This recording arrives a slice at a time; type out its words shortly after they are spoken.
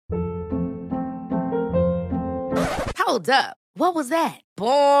Hold up. What was that?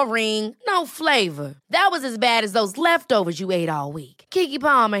 Boring. No flavor. That was as bad as those leftovers you ate all week. Keke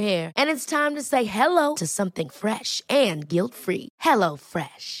Palmer here, and it's time to say hello to something fresh and guilt-free. Hello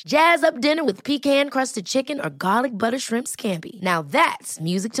Fresh. Jazz up dinner with pecan-crusted chicken or garlic butter shrimp scampi. Now that's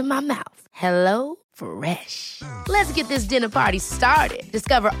music to my mouth. Hello Fresh. Let's get this dinner party started.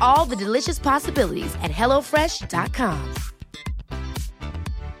 Discover all the delicious possibilities at hellofresh.com.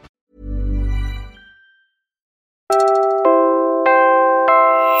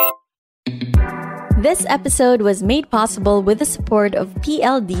 This episode was made possible with the support of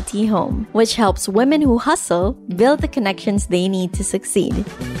PLDT Home, which helps women who hustle build the connections they need to succeed.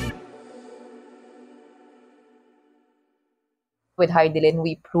 With Heidelin,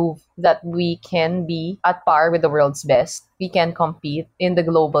 we prove that we can be at par with the world's best. We can compete in the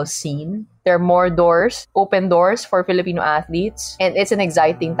global scene. There are more doors, open doors for Filipino athletes, and it's an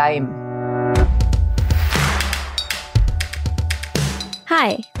exciting time.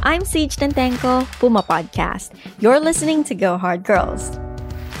 Hi, I'm Sage Tantenko, Puma Podcast. You're listening to Go Hard Girls.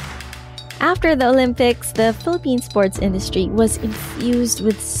 After the Olympics, the Philippine sports industry was infused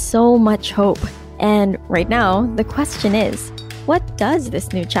with so much hope. And right now, the question is, what does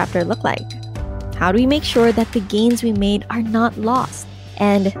this new chapter look like? How do we make sure that the gains we made are not lost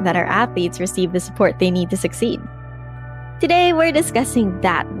and that our athletes receive the support they need to succeed? Today, we're discussing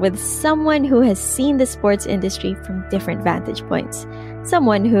that with someone who has seen the sports industry from different vantage points.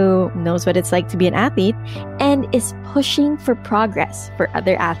 Someone who knows what it's like to be an athlete and is pushing for progress for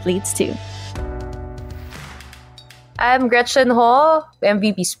other athletes too. I'm Gretchen Ho,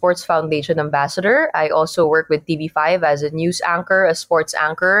 MVP Sports Foundation Ambassador. I also work with TV5 as a news anchor, a sports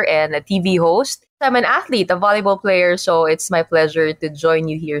anchor, and a TV host. I'm an athlete, a volleyball player, so it's my pleasure to join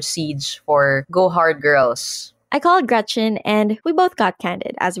you here, Siege, for Go Hard Girls. I called Gretchen and we both got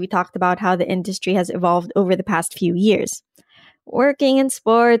candid as we talked about how the industry has evolved over the past few years. Working in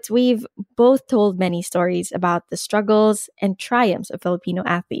sports, we've both told many stories about the struggles and triumphs of Filipino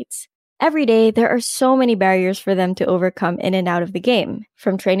athletes. Every day, there are so many barriers for them to overcome in and out of the game,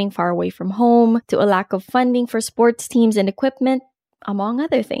 from training far away from home to a lack of funding for sports teams and equipment, among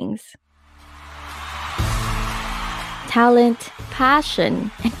other things. Talent,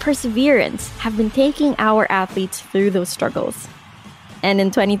 passion, and perseverance have been taking our athletes through those struggles. And in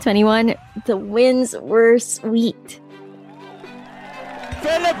 2021, the wins were sweet.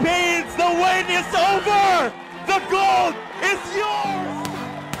 Philippines, the win is over! The gold is yours!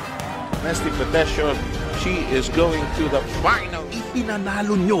 Domestic Petession, she is going to the final.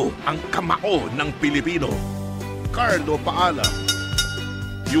 Ipinanalo nyo ang kamao ng Pilipino. Carlo Paala,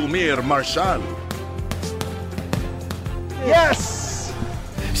 Yumir Marshal. yes!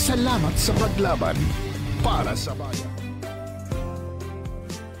 Salamat sa paglaban para sa bayan.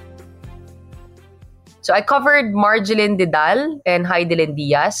 So I covered Marjeline Didal and Heidelin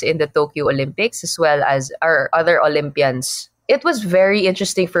Diaz in the Tokyo Olympics, as well as our other Olympians. It was very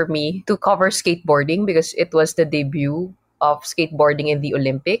interesting for me to cover skateboarding because it was the debut of skateboarding in the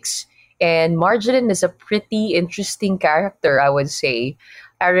Olympics. And Marjeline is a pretty interesting character, I would say.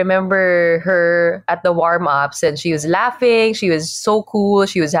 I remember her at the warm-ups and she was laughing, she was so cool,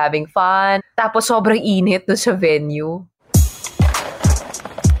 she was having fun. Tapos sobrang init doon sa venue.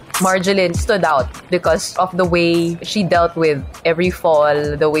 Marjeline stood out because of the way she dealt with every fall,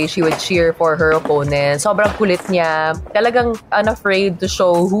 the way she would cheer for her opponent. Sobrang kulit niya. Talagang unafraid to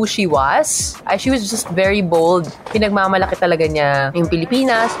show who she was. She was just very bold. Pinagmamalaki talaga niya yung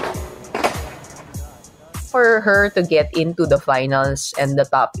Pilipinas. For her to get into the finals and the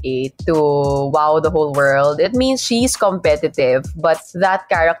top 8 to wow the whole world, it means she's competitive, but that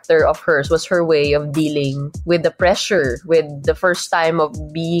character of hers was her way of dealing with the pressure, with the first time of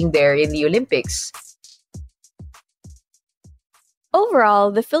being there in the Olympics.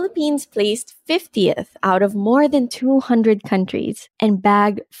 Overall, the Philippines placed 50th out of more than 200 countries and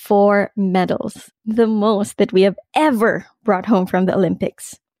bagged 4 medals, the most that we have ever brought home from the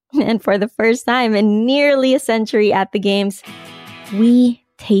Olympics. And for the first time in nearly a century at the Games, we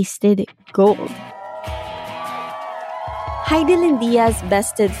tasted gold. Heidelin Diaz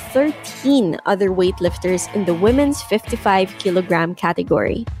bested 13 other weightlifters in the women's 55-kilogram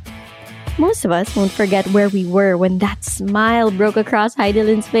category. Most of us won't forget where we were when that smile broke across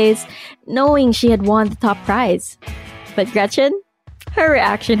Heidelin's face, knowing she had won the top prize. But Gretchen, her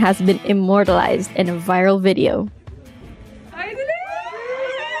reaction has been immortalized in a viral video.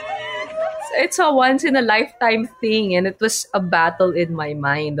 It's a once-in-a-lifetime thing, and it was a battle in my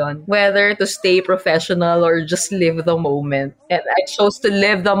mind on whether to stay professional or just live the moment. And I chose to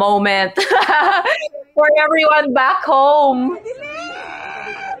live the moment for everyone back home.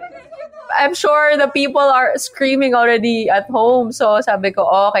 I'm sure the people are screaming already at home. So sabi ko,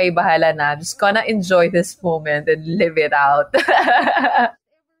 okay, bahala na. I'm just gonna enjoy this moment and live it out.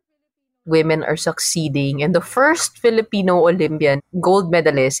 Women are succeeding. And the first Filipino Olympian gold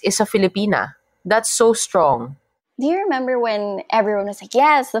medalist is a Filipina. That's so strong. Do you remember when everyone was like,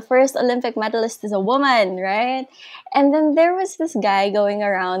 yes, the first Olympic medalist is a woman, right? And then there was this guy going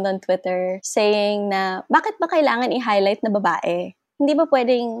around on Twitter saying na, bakit ba kailangan i-highlight na babae? Hindi ba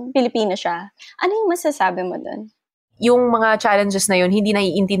pwedeng Pilipino siya? Ano yung masasabi mo dun? Yung mga challenges na yun, hindi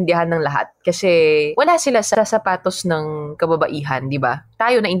naiintindihan ng lahat. Kasi wala sila sa sapatos ng kababaihan, di ba?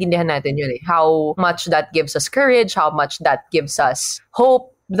 Tayo naiintindihan natin yun eh. How much that gives us courage, how much that gives us hope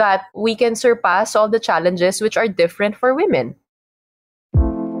that we can surpass all the challenges which are different for women.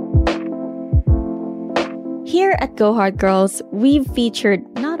 Here at Go Hard Girls, we've featured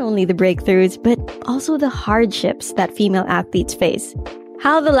not only the breakthroughs, but also the hardships that female athletes face.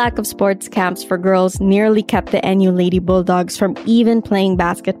 How the lack of sports camps for girls nearly kept the NU Lady Bulldogs from even playing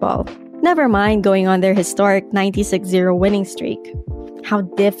basketball. Never mind going on their historic 96-0 winning streak. How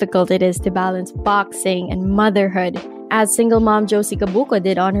difficult it is to balance boxing and motherhood, as single mom Josie Cabuco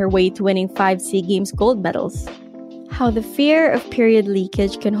did on her way to winning 5 SEA Games gold medals. How the fear of period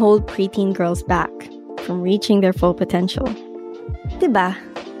leakage can hold preteen girls back from reaching their full potential. Diba?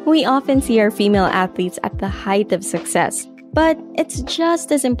 We often see our female athletes at the height of success, but it's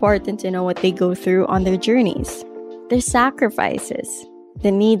just as important to know what they go through on their journeys, their sacrifices,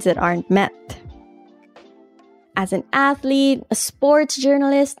 the needs that aren't met. As an athlete, a sports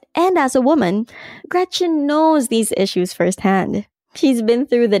journalist, and as a woman, Gretchen knows these issues firsthand. She's been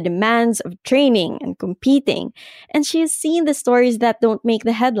through the demands of training and competing, and she has seen the stories that don't make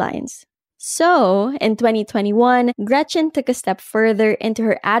the headlines. So, in 2021, Gretchen took a step further into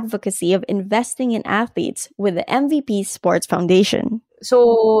her advocacy of investing in athletes with the MVP Sports Foundation.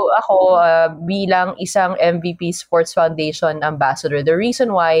 So ako, bilang isang MVP Sports Foundation ambassador, the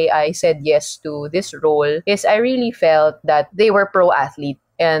reason why I said yes to this role is I really felt that they were pro-athlete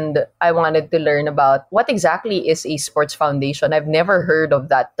and I wanted to learn about what exactly is a sports foundation. I've never heard of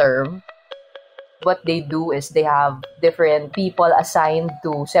that term. What they do is they have different people assigned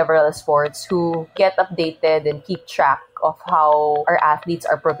to several sports who get updated and keep track of how our athletes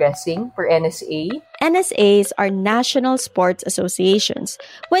are progressing for NSA. NSAs are National Sports Associations,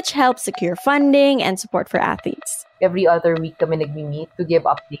 which help secure funding and support for athletes. Every other week kami nagmi-meet to give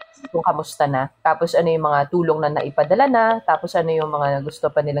updates kung kamusta na. Tapos ano yung mga tulong na naipadala na. Tapos ano yung mga gusto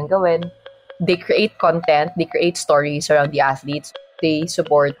pa nilang gawin. They create content, they create stories around the athletes. They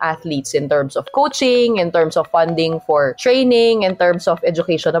support athletes in terms of coaching, in terms of funding for training, in terms of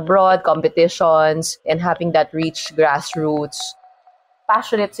education abroad, competitions, and having that reach grassroots.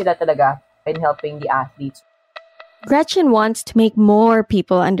 Passionate sila talaga in helping the athletes. Gretchen wants to make more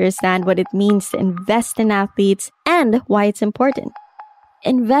people understand what it means to invest in athletes and why it's important.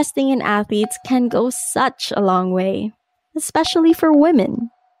 Investing in athletes can go such a long way, especially for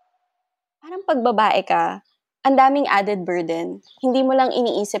women. Parang pag babae ka, ang daming added burden. Hindi mo lang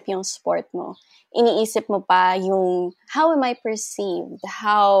iniisip yung sport mo. Iniisip mo pa yung, how am I perceived?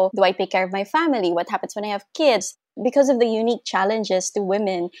 How do I take care of my family? What happens when I have kids? Because of the unique challenges to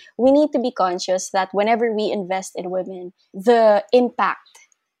women, we need to be conscious that whenever we invest in women, the impact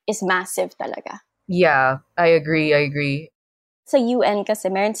is massive talaga. Yeah, I agree. Sa UN kasi,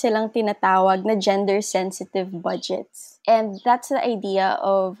 meron silang tinatawag na gender-sensitive budgets. And that's the idea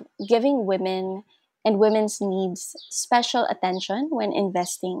of giving women and women's needs special attention when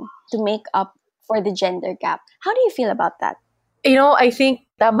investing to make up for the gender gap. How do you feel about that? You know, I think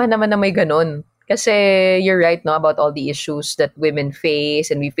tama naman na may ganun. Kasi you're right, no, about all the issues that women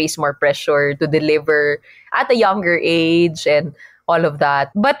face and we face more pressure to deliver at a younger age and all of that.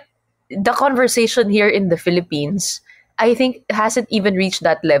 But the conversation here in the Philippines, I think hasn't even reached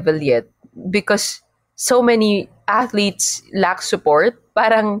that level yet because so many athletes lack support.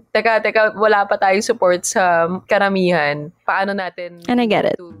 Parang, teka, wala pa tayong support sa karamihan. Paano natin... And I get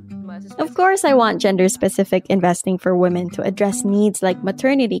it. Of course, I want gender-specific investing for women to address needs like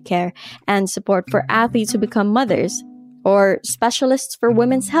maternity care and support for athletes who become mothers, or specialists for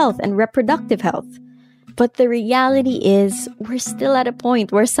women's health and reproductive health. But the reality is, we're still at a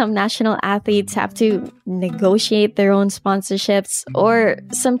point where some national athletes have to negotiate their own sponsorships, or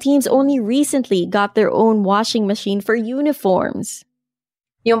some teams only recently got their own washing machine for uniforms.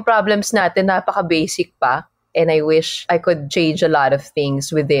 Yung problems natin, napaka-basic pa. And I wish I could change a lot of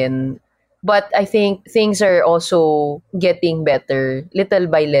things within. But I think things are also getting better, little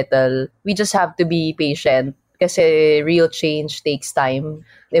by little. We just have to be patient. Kasi real change takes time.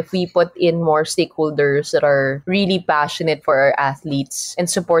 If we put in more stakeholders that are really passionate for our athletes and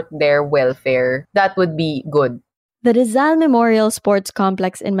support their welfare, that would be good. The Rizal Memorial Sports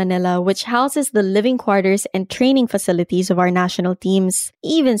Complex in Manila, which houses the living quarters and training facilities of our national teams,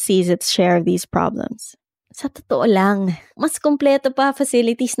 even sees its share of these problems. Sa totoo lang, mas kompleto pa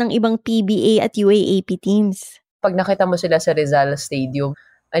facilities ng ibang PBA at UAAP teams. Pag nakita mo sila sa Rizal Stadium,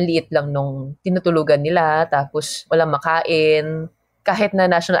 ang liit lang nung tinutulugan nila, tapos walang makain. Kahit na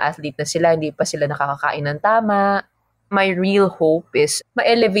national athlete na sila, hindi pa sila nakakakain ng tama. My real hope is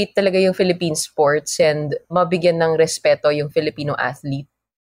ma-elevate talaga yung Philippine sports and mabigyan ng respeto yung Filipino athlete.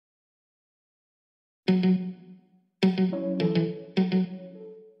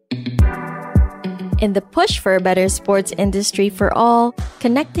 In the push for a better sports industry for all,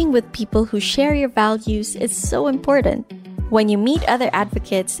 connecting with people who share your values is so important. When you meet other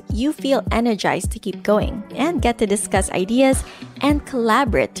advocates, you feel energized to keep going and get to discuss ideas and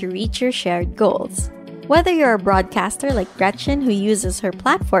collaborate to reach your shared goals. Whether you're a broadcaster like Gretchen who uses her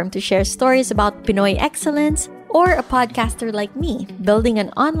platform to share stories about Pinoy excellence, or a podcaster like me building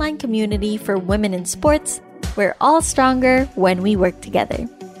an online community for women in sports, we're all stronger when we work together.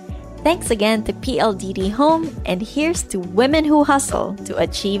 Thanks again to PLDT Home, and here's to women who hustle to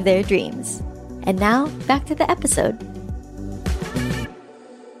achieve their dreams. And now, back to the episode.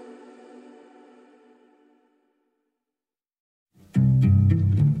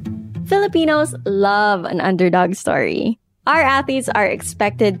 Filipinos love an underdog story. Our athletes are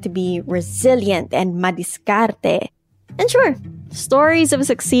expected to be resilient and madiskarte. And sure, stories of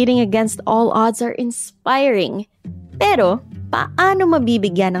succeeding against all odds are inspiring. Pero, paano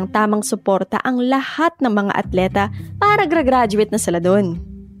mabibigyan ng tamang suporta ang lahat ng mga atleta para graduate na sila dun?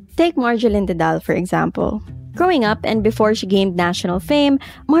 Take Marjolin Didal, for example. Growing up and before she gained national fame,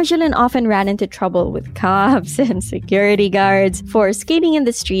 Marjolin often ran into trouble with cops and security guards for skating in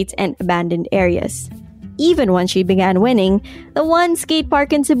the streets and abandoned areas. Even when she began winning, the one skate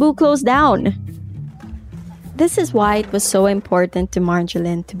park in Cebu closed down. This is why it was so important to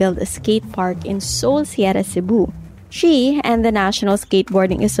Marjolin to build a skate park in Sol Sierra, Cebu. She and the National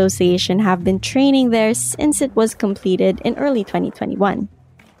Skateboarding Association have been training there since it was completed in early 2021.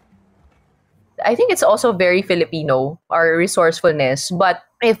 I think it's also very Filipino, our resourcefulness. But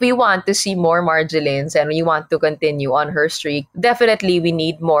if we want to see more Marjolins and we want to continue on her streak, definitely we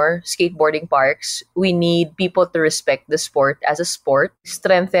need more skateboarding parks. We need people to respect the sport as a sport,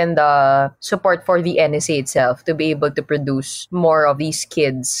 strengthen the support for the NSA itself to be able to produce more of these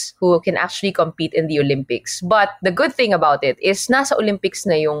kids who can actually compete in the Olympics. But the good thing about it is nasa Olympics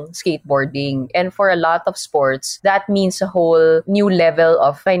na yung skateboarding. And for a lot of sports, that means a whole new level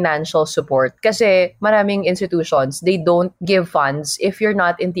of financial support. Kasi maraming institutions, they don't give funds if you're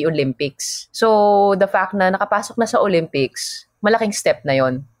not in the Olympics. So, the fact na nakapasok na sa Olympics, malaking step na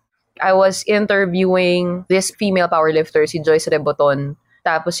yon. I was interviewing this female powerlifter, si Joyce Reboton.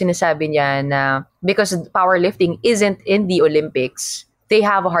 Tapos sinasabi niya na because powerlifting isn't in the Olympics, they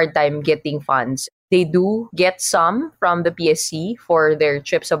have a hard time getting funds. They do get some from the PSC for their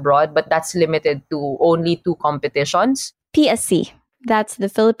trips abroad, but that's limited to only 2 competitions. PSC, that's the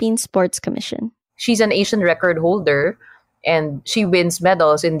Philippine Sports Commission. She's an Asian record holder, and she wins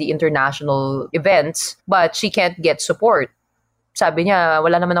medals in the international events, but she can't get support. Sabi niya,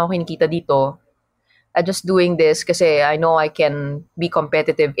 wala naman ako kinikita dito. I'm just doing this kasi I know I can be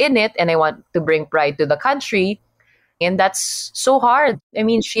competitive in it and I want to bring pride to the country. And that's so hard. I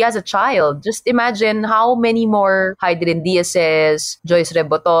mean, she has a child. Just imagine how many more Hydrin Diaz's, Joyce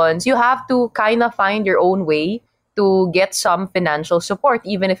Rebotons. You have to kind of find your own way to get some financial support,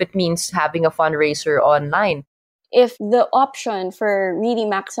 even if it means having a fundraiser online. If the option for really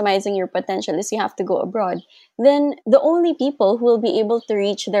maximizing your potential is you have to go abroad, then the only people who will be able to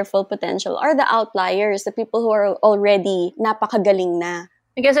reach their full potential are the outliers, the people who are already napakagaling na.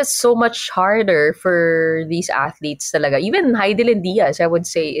 I guess it's so much harder for these athletes talaga. Even Hydrin Diaz, I would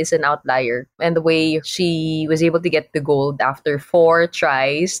say, is an outlier. And the way she was able to get the gold after 4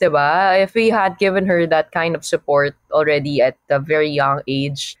 tries, diba? If we had given her that kind of support already at a very young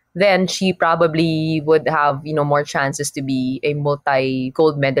age, then she probably would have, more chances to be a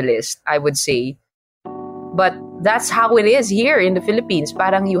multi-gold medalist, I would say. But that's how it is here in the Philippines.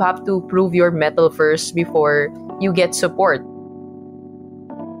 Parang you have to prove your mettle first before you get support.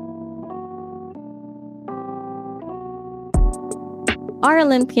 Our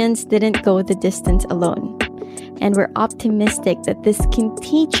Olympians didn't go the distance alone. And we're optimistic that this can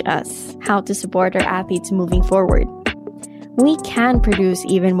teach us how to support our athletes moving forward. We can produce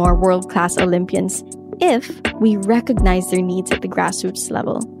even more world-class Olympians if we recognize their needs at the grassroots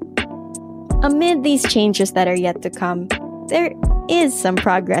level. Amid these changes that are yet to come, there is some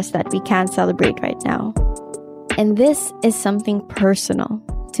progress that we can celebrate right now. And this is something personal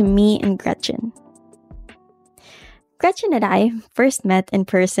to me and Gretchen. Gretchen and I first met in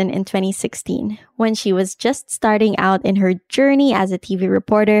person in 2016 when she was just starting out in her journey as a TV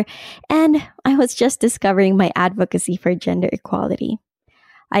reporter, and I was just discovering my advocacy for gender equality.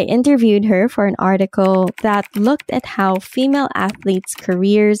 I interviewed her for an article that looked at how female athletes'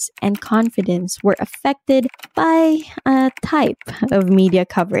 careers and confidence were affected by a type of media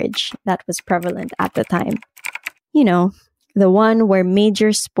coverage that was prevalent at the time. You know, the one where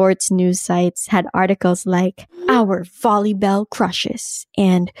major sports news sites had articles like, "Our volleyball crushes,"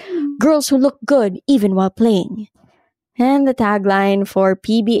 and "Girls who look good even while playing." And the tagline for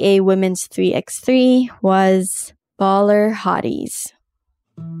PBA Women's 3x3 was, "Baller Hotties."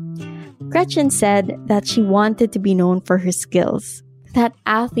 Gretchen said that she wanted to be known for her skills, that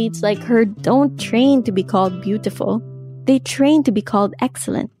athletes like her don't train to be called beautiful, they train to be called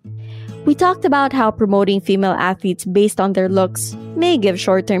excellent. We talked about how promoting female athletes based on their looks may give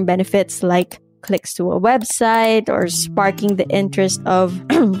short-term benefits like clicks to a website or sparking the interest of,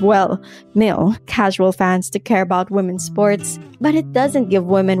 male casual fans to care about women's sports, but it doesn't give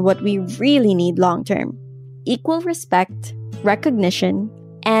women what we really need long-term: equal respect, recognition,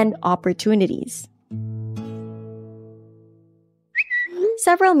 and opportunities.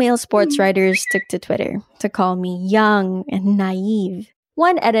 Several male sports writers took to Twitter to call me young and naive.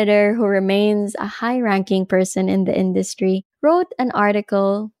 One editor, who remains a high-ranking person in the industry, wrote an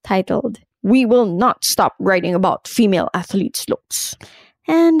article titled, "We will not stop writing about female athletes' looks."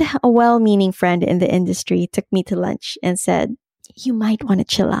 And a well-meaning friend in the industry took me to lunch and said, "You might want to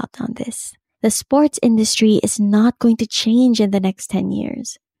chill out on this. The sports industry is not going to change in the next 10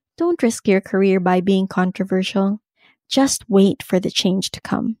 years. Don't risk your career by being controversial. Just wait for the change to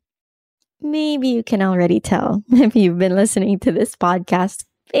come." Maybe you can already tell if you've been listening to this podcast,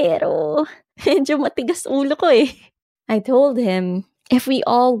 pero medyo matigas ulo ko eh. I told him, if we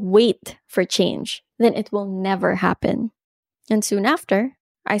all wait for change, then it will never happen. And soon after,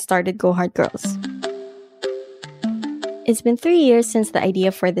 I started Go Hard Girls. It's been 3 years since the idea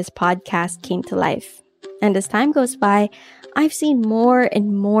for this podcast came to life. And as time goes by, I've seen more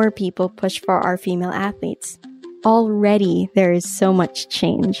and more people push for our female athletes. Already, there is so much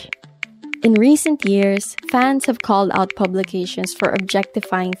change. In recent years, fans have called out publications for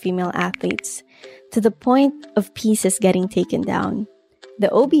objectifying female athletes, to the point of pieces getting taken down. The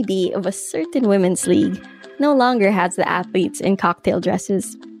OBB of a certain women's league no longer has the athletes in cocktail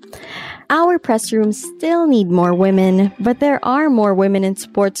dresses. Our press rooms still need more women, but there are more women in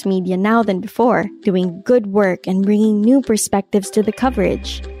sports media now than before, doing good work and bringing new perspectives to the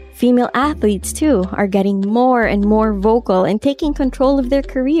coverage. Female athletes, too, are getting more and more vocal and taking control of their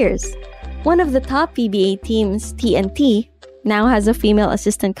careers. One of the top PBA teams, TNT, now has a female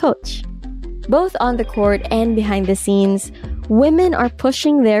assistant coach. Both on the court and behind the scenes, women are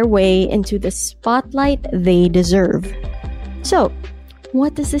pushing their way into the spotlight they deserve. So,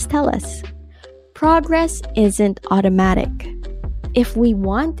 what does this tell us? Progress isn't automatic. If we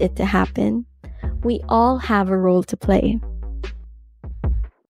want it to happen, we all have a role to play.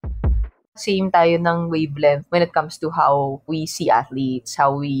 Same tayo ng wavelength when it comes to how we see athletes,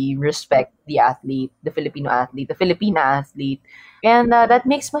 how we respect the athlete, the Filipino athlete, the Filipina athlete. And that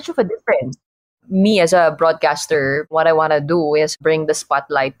makes much of a difference. Me as a broadcaster, what I want to do is bring the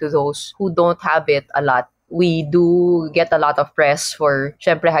spotlight to those who don't have it a lot. We do get a lot of press for,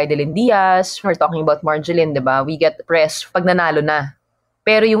 syempre, Heidelin Diaz. We're talking about Marjeline, diba? We get press pag nanalo na.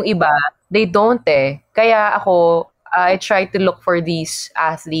 Pero yung iba, they don't eh. Kaya ako, I try to look for these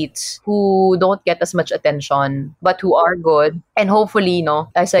athletes who don't get as much attention, but who are good. And hopefully,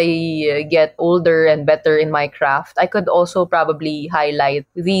 as I get older and better in my craft, I could also probably highlight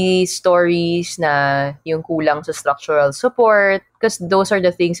the stories na yung kulang sa structural support, because those are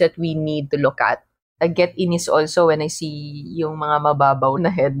the things that we need to look at. I get inis also when I see yung mga mababaw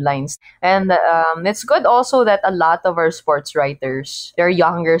na headlines. And it's good also that a lot of our sports writers, they're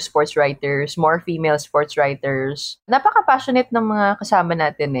younger sports writers, more female sports writers. Napaka-passionate ng mga kasama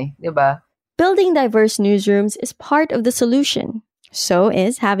natin eh, di ba? Building diverse newsrooms is part of the solution. So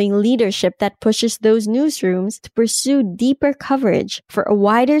is having leadership that pushes those newsrooms to pursue deeper coverage for a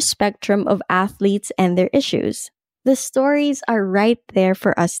wider spectrum of athletes and their issues. The stories are right there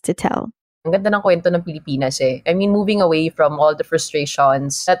for us to tell. Ang ganda ng kwento ng Pilipinas eh. I mean, moving away from all the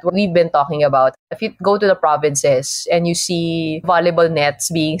frustrations that we've been talking about. If you go to the provinces and you see volleyball nets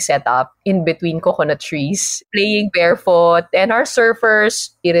being set up in between coconut trees, playing barefoot, and our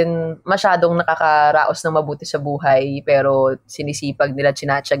surfers, di rin masyadong nakakaraos ng mabuti sa buhay, pero sinisipag nila,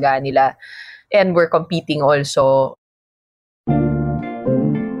 tsinatsaga nila. And we're competing also. A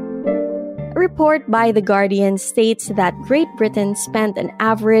report by The Guardian states that Great Britain spent an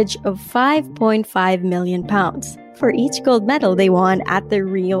average of £5.5 million for each gold medal they won at the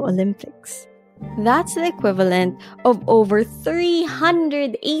Rio Olympics. That's the equivalent of over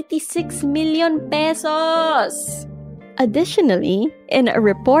 386 million pesos! Additionally, in a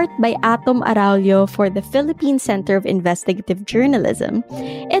report by Atom Araulio for the Philippine Center of Investigative Journalism,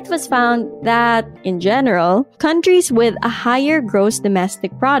 it was found that, in general, countries with a higher gross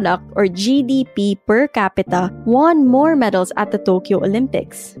domestic product or GDP per capita won more medals at the Tokyo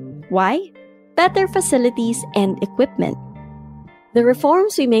Olympics. Why? Better facilities and equipment. The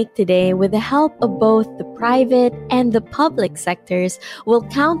reforms we make today, with the help of both the private and the public sectors, will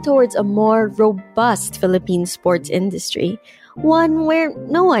count towards a more robust Philippine sports industry, one where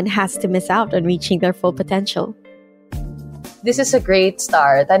no one has to miss out on reaching their full potential. This is a great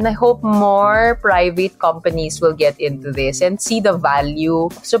start, and I hope more private companies will get into this and see the value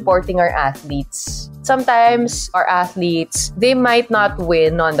of supporting our athletes. Sometimes our athletes, they might not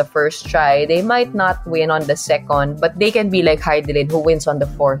win on the first try, they might not win on the second, but they can be like Heidelin who wins on the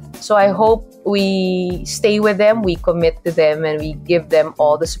fourth. So I hope we stay with them, we commit to them, and we give them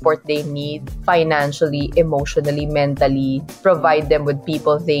all the support they need financially, emotionally, mentally, provide them with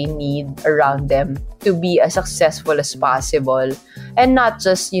people they need around them to be as successful as possible, and not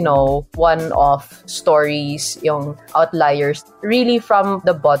just, one-off stories, yung outliers, really from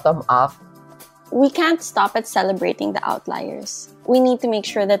the bottom up. We can't stop at celebrating the outliers. We need to make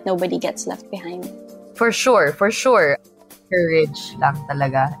sure that nobody gets left behind. For sure. Courage lang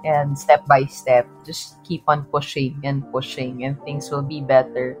talaga, and step by step, just keep on pushing and things will be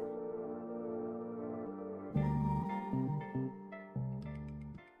better.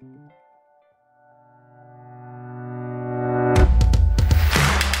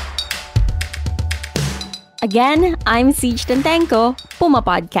 Again, I'm Siege Tantenko, Puma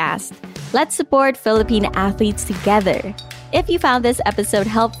Podcast. Let's support Philippine athletes together. If you found this episode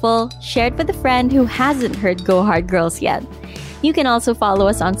helpful, share it with a friend who hasn't heard Go Hard Girls yet. You can also follow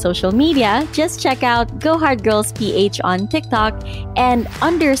us on social media. Just check out Go Hard Girls PH on TikTok and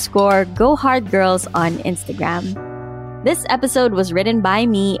 _Go Hard Girls on Instagram. This episode was written by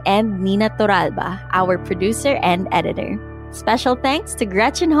me and Nina Toralba, our producer and editor. Special thanks to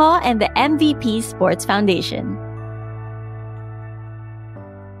Gretchen Ho and the MVP Sports Foundation.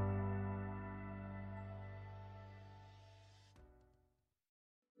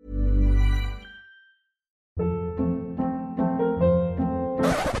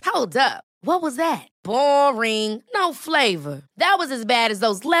 Hold up. What was that? Boring. No flavor. That was as bad as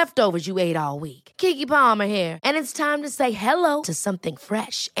those leftovers you ate all week. Keke Palmer here, and it's time to say hello to something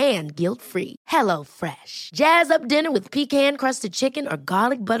fresh and guilt-free. Hello Fresh. Jazz up dinner with pecan-crusted chicken or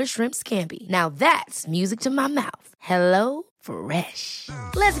garlic butter shrimp scampi. Now that's music to my mouth. Hello Fresh.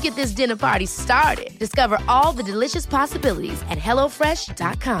 Let's get this dinner party started. Discover all the delicious possibilities at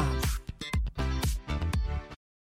HelloFresh.com.